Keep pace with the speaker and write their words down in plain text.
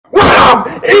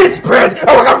is Prince, and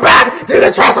welcome back to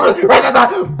the Transformers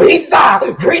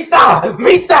Beasta, Krista,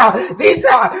 Misa,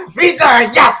 Disa,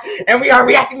 Visa, yes! And we are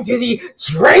reacting to the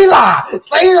trailer,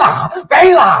 Sayla,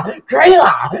 Bayla,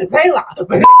 Krayla, Zayla.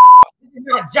 This is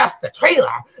not just the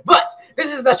trailer, but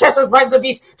this is the Transformers Rise of the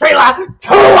Beast trailer.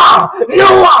 Tua,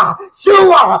 Nua,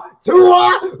 Shua,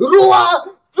 Tua,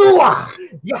 Rua, Fua.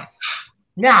 Yes.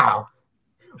 Now,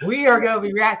 we are going to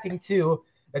be reacting to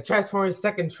the Transformers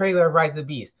second trailer, Rise of the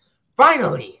Beast.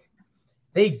 Finally,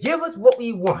 they give us what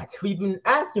we want. We've been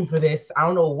asking for this. I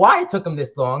don't know why it took them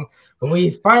this long, but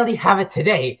we finally have it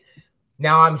today.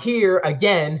 Now I'm here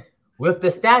again with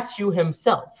the statue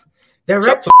himself.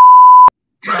 The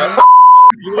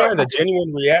You learned a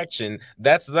genuine reaction.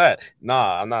 That's that.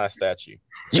 Nah, I'm not a statue.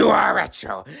 You are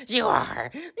retro. You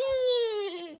are.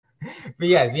 But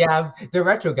yeah, we have the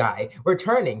retro guy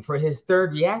returning for his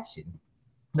third reaction.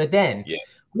 But then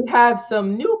we have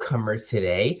some newcomers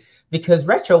today because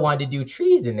Retro wanted to do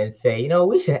treason and say, you know,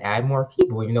 we should add more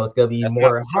people, even though it's going to be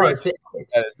more hard to edit.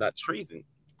 That is not treason.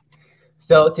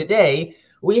 So today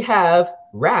we have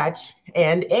Ratch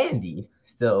and Andy.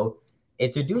 So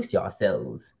introduce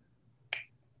yourselves.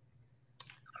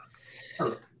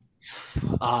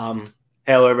 Hello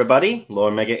everybody,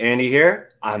 Lord Mega Andy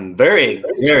here. I'm very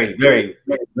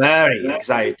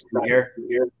excited to be here.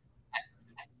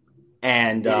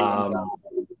 And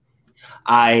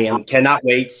I cannot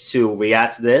wait to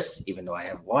react to this, even though I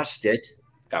have watched it.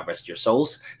 God rest your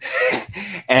souls.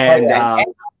 and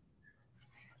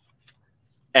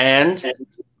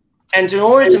in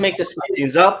order to make this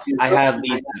things up, I have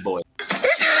these boys.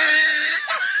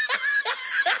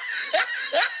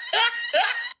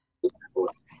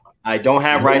 I don't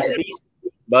have Rise of Beast,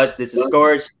 but this is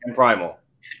Scourge and Primal.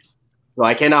 So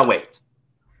I cannot wait.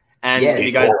 And if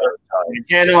you guys like to join my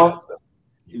channel,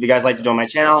 if you guys like to join my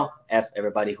channel, F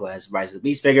everybody who has Rise of the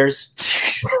Beast figures.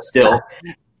 Still.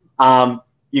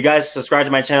 You guys subscribe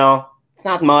to my channel. It's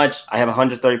not much. I have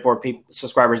 134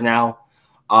 subscribers now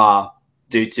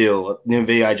due to a new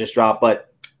video I just dropped.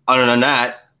 But other than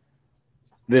that,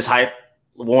 this hype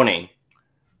warning,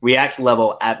 reaction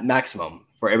level at maximum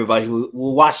for everybody who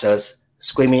will watch us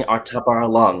screaming our top of our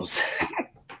lungs.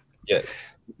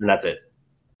 Yes. And that's it.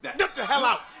 Get the hell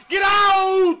out! Get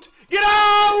out! Get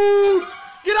out!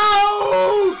 Get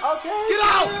out! Okay. Get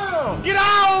out! Get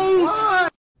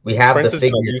out! We have Prince the is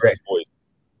gonna figures. lose his voice.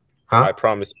 Huh? I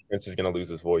promise Prince is gonna lose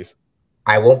his voice.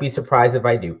 I won't be surprised if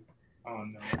I do. Oh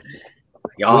no.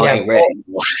 Y'all ain't ready.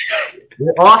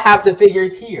 We all have the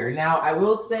figures here. Now, I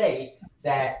will say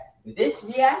that this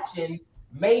reaction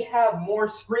may have more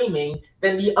screaming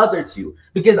than the other two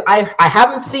because I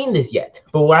haven't seen this yet.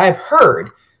 But what I've heard,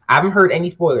 I haven't heard any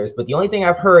spoilers, but the only thing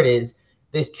I've heard is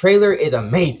this trailer is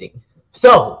amazing.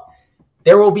 So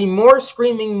there will be more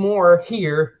screaming more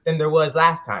here than there was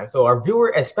last time. So our viewer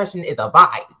expression is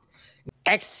advised.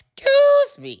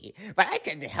 Excuse me, but I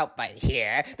couldn't help but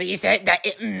hear that you said that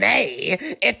it may.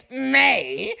 It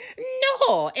may.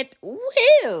 No, it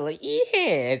will.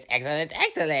 Yes. Excellent,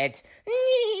 excellent.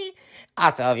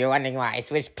 Also, if you're wondering why I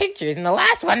switched pictures in the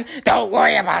last one, don't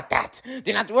worry about that.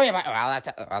 Do not worry about it. Well, that's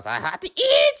else I have to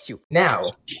eat you. Now,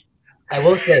 I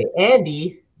will say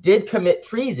Andy did commit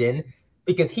treason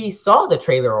because he saw the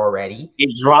trailer already.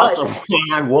 It dropped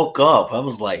when I woke up. I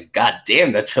was like, God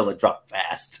damn, that trailer dropped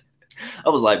fast. I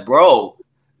was like, bro,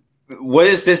 what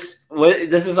is this?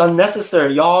 This is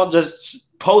unnecessary. Y'all just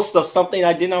post of something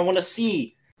I did not want to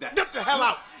see. Get the hell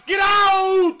out! Get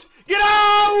out! Get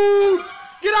out!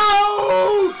 Get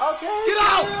out! Okay. Get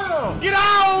out! Get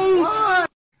out!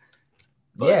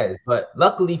 Yes, but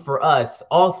luckily for us,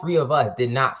 all three of us did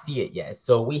not see it yet.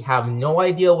 So we have no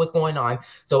idea what's going on.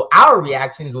 So our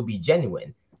reactions will be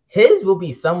genuine. His will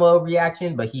be somewhat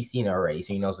reaction, but he's seen it already,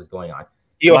 so he knows what's going on.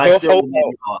 He will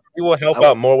help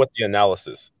out more with the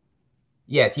analysis.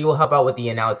 Yes, he will help out with the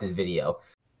analysis video.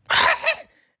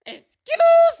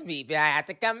 Excuse me, but I have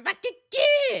to come back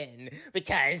again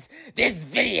because this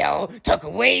video took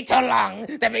way too long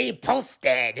to be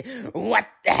posted. What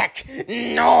the heck?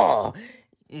 No.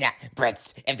 Nah,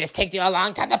 Brits, if this takes you a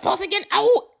long time to post again, I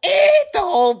will edit the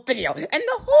whole video and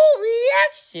the whole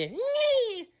reaction.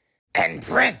 And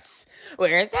Brits,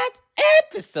 where is that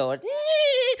episode?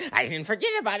 I didn't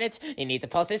forget about it. You need to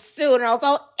post it soon or else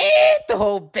I'll edit the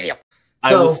whole video.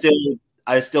 I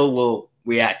still will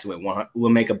react to it.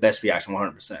 We'll make a best reaction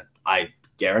 100%. I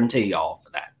guarantee y'all for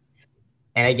that.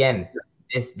 And again,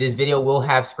 this video will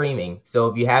have screaming. So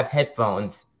if you have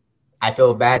headphones, I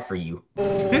feel bad for you.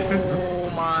 Oh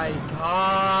my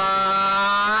god!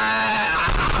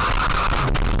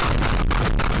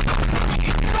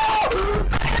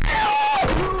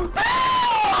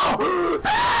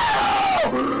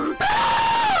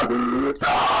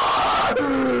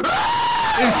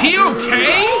 Is he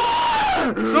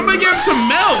okay? Somebody give him some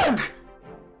milk.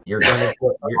 You're going to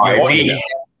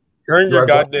Turn your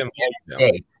goddamn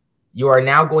volume down. You are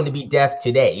now going to be deaf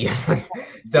today.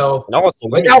 So and also,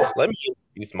 let me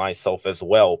introduce myself as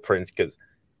well, Prince, because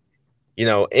you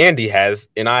know Andy has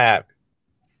and I have.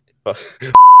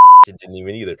 It didn't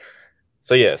even either.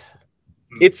 So yes,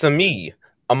 it's a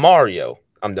Mario.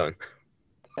 I'm done.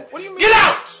 What do you mean? Get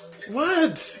out!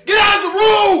 What? Get out of the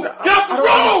room! Get out the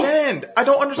room! I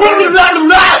don't understand.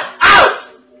 Out!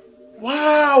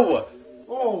 Wow!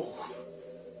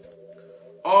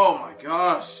 Oh my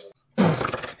gosh!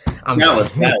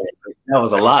 That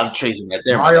was a lot of tracing right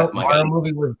there. Mario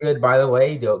movie was good, by the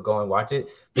way. Don't go and watch it.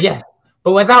 But yeah,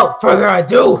 but without further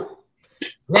ado,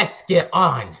 let's get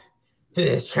on to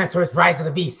this Transformers Rise of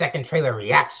the Beast second trailer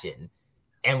reaction.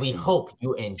 And we hope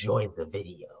you enjoyed the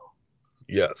video.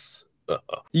 Yes.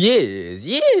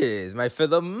 Yes, my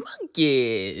fellow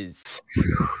monkeys.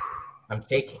 I'm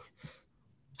shaking.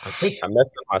 I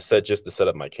messed up my set just to set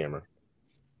up my camera.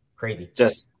 Crazy.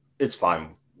 It's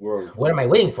fine. What am I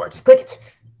waiting for? Just click it.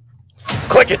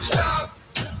 Click it.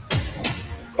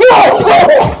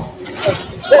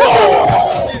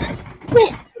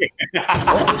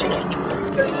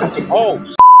 Oh.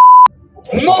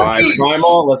 All right,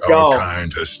 Primal, let's go. Our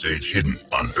kind has stayed hidden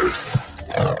on Earth.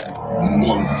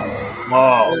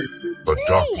 Oh. But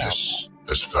darkness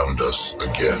has found us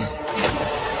again.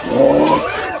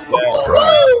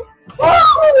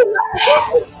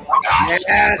 This is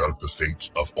about the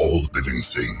fate of all living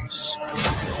things.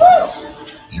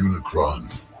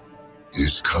 Unicron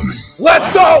is coming.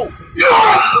 Let's go!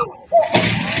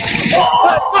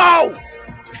 Let's go!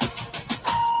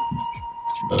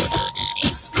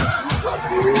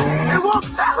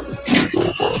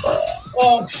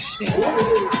 Oh shit!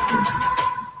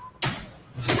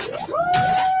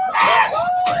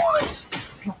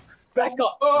 Back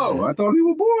up! Oh, I thought we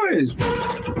were boys.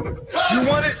 You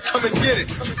want it? Come and get it.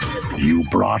 You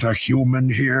brought a human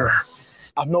here?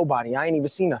 I'm nobody. I ain't even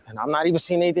seen nothing. I'm not even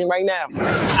seeing anything right now.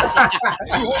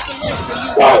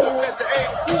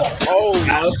 Oh,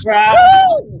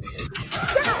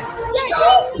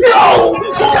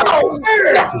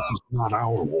 This is not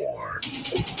our war.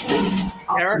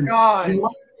 Paragon. We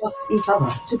must trust each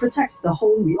other to protect the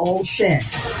home we all share.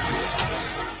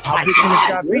 How big can this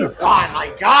guy be? God, my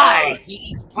guy. He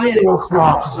eats planets.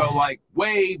 So, like,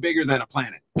 way bigger than a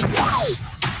planet.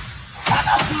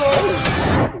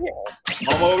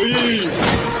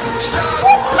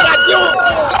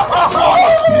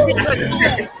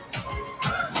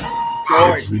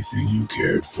 Everything you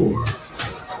cared for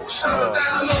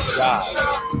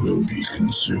will be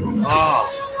consumed.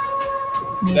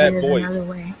 Maybe That there's voice. another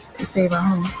way to save our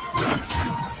home.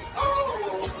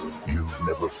 You've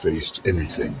never faced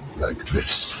anything like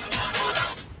this.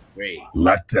 Great.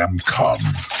 Let them come.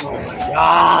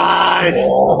 God.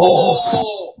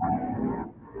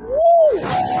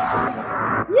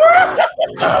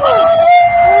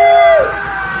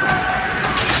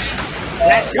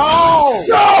 Let's go!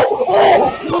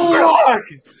 Lord.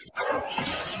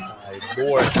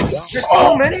 There's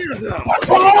so many of them.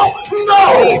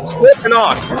 He's flipping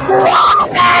off.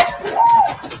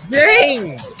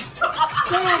 Dang!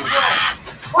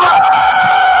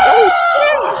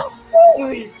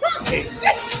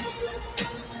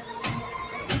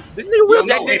 This nigga will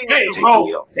They paid,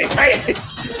 bro. They paid.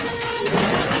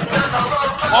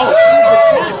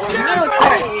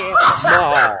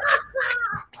 Nah.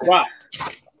 Wow.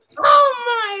 Oh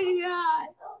my god!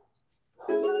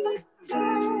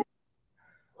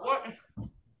 What?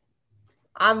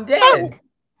 I'm dead.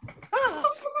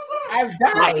 I've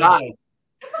died. My God.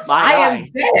 I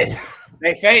am dead.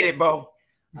 They faded, bro.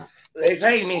 They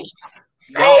faded me.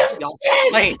 Y'all stop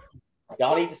playing.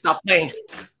 Y'all need to stop playing.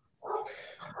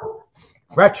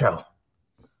 Retro.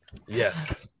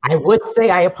 Yes. I would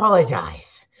say I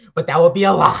apologize, but that would be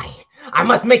a lie. I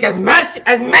must make as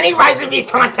many Rise of Beast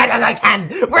content as I can.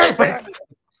 Where's my...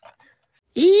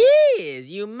 Yes,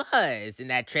 you must. And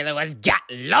that trailer was got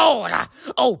Lord.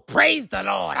 Oh, praise the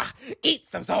Lord. Eat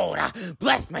some soda.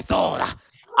 Bless my soul.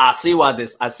 I see why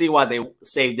they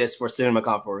saved this for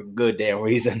CinemaCon for a good damn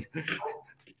reason.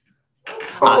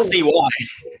 I see why.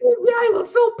 Yeah, I look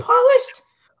so polished.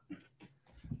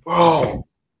 Bro.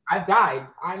 I've died.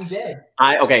 I'm dead.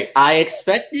 I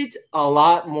expected a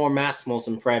lot more Maximals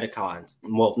and Predacons.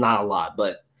 Well, not a lot,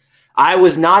 but I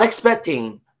was not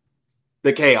expecting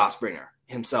the Chaos Bringer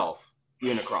himself,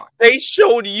 Unicron. They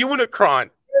showed Unicron.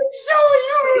 And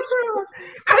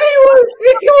he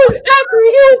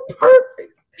was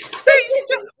perfect.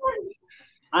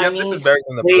 This is better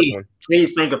than the please, first one.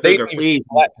 Please, finger, please.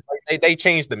 They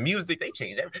changed the music. They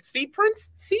changed everything. See,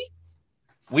 Prince? See?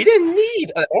 We didn't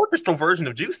need an orchestral version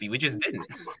of Juicy. We just didn't.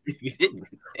 We didn't.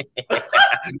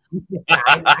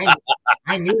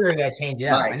 I knew we were going to change it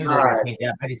up. I knew we were going to change it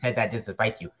up. I just said that just to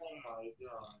fight you.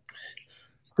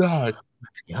 God.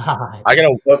 God. I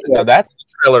gotta. That's a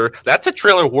trailer. That's a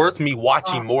trailer worth me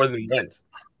watching more than once.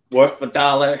 Worth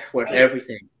 $1, worth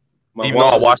everything. Even though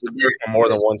I watched the first one more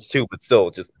than once too, but still,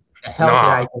 just the hell did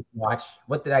I just watch?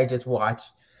 What did I just watch?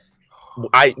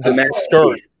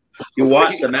 You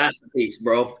watched the masterpiece,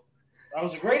 bro. That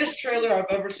was the greatest trailer I've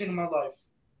ever seen in my life.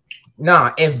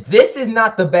 Nah, if this is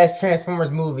not the best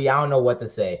Transformers movie, I don't know what to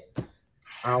say.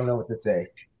 I don't know what to say.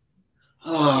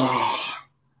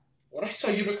 What I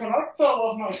tell you, because I fell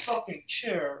off my fucking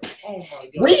chair. Oh my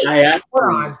god.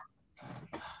 Hold on.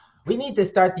 We need to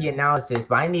start the analysis,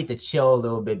 but I need to chill a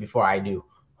little bit before I do.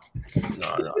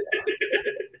 No.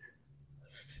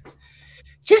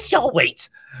 Just y'all wait.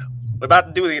 We're about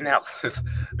to do the analysis.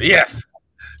 But yes,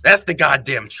 that's the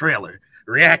goddamn trailer.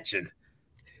 Reaction.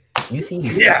 You see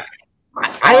me? Yeah.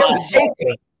 I am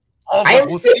shaking. I am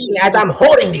shaking as I'm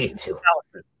holding these two.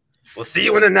 We'll see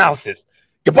you in analysis.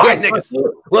 Goodbye, niggas.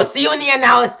 We'll see you in the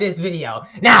analysis video.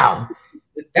 Now,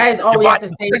 that is all we have to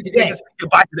say today.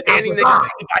 Goodbye to the Andy niggas.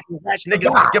 Goodbye to the Ratch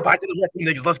niggas. Goodbye to the Ratch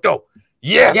niggas. Let's go.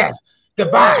 Yes.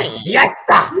 Goodbye. Yes,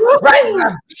 sir.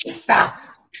 Right, sir.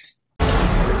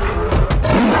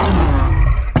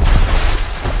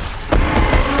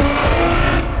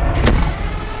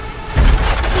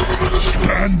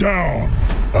 Stand down.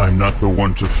 I'm not the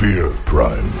one to fear,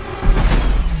 Prime.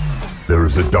 There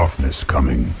is a darkness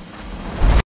coming.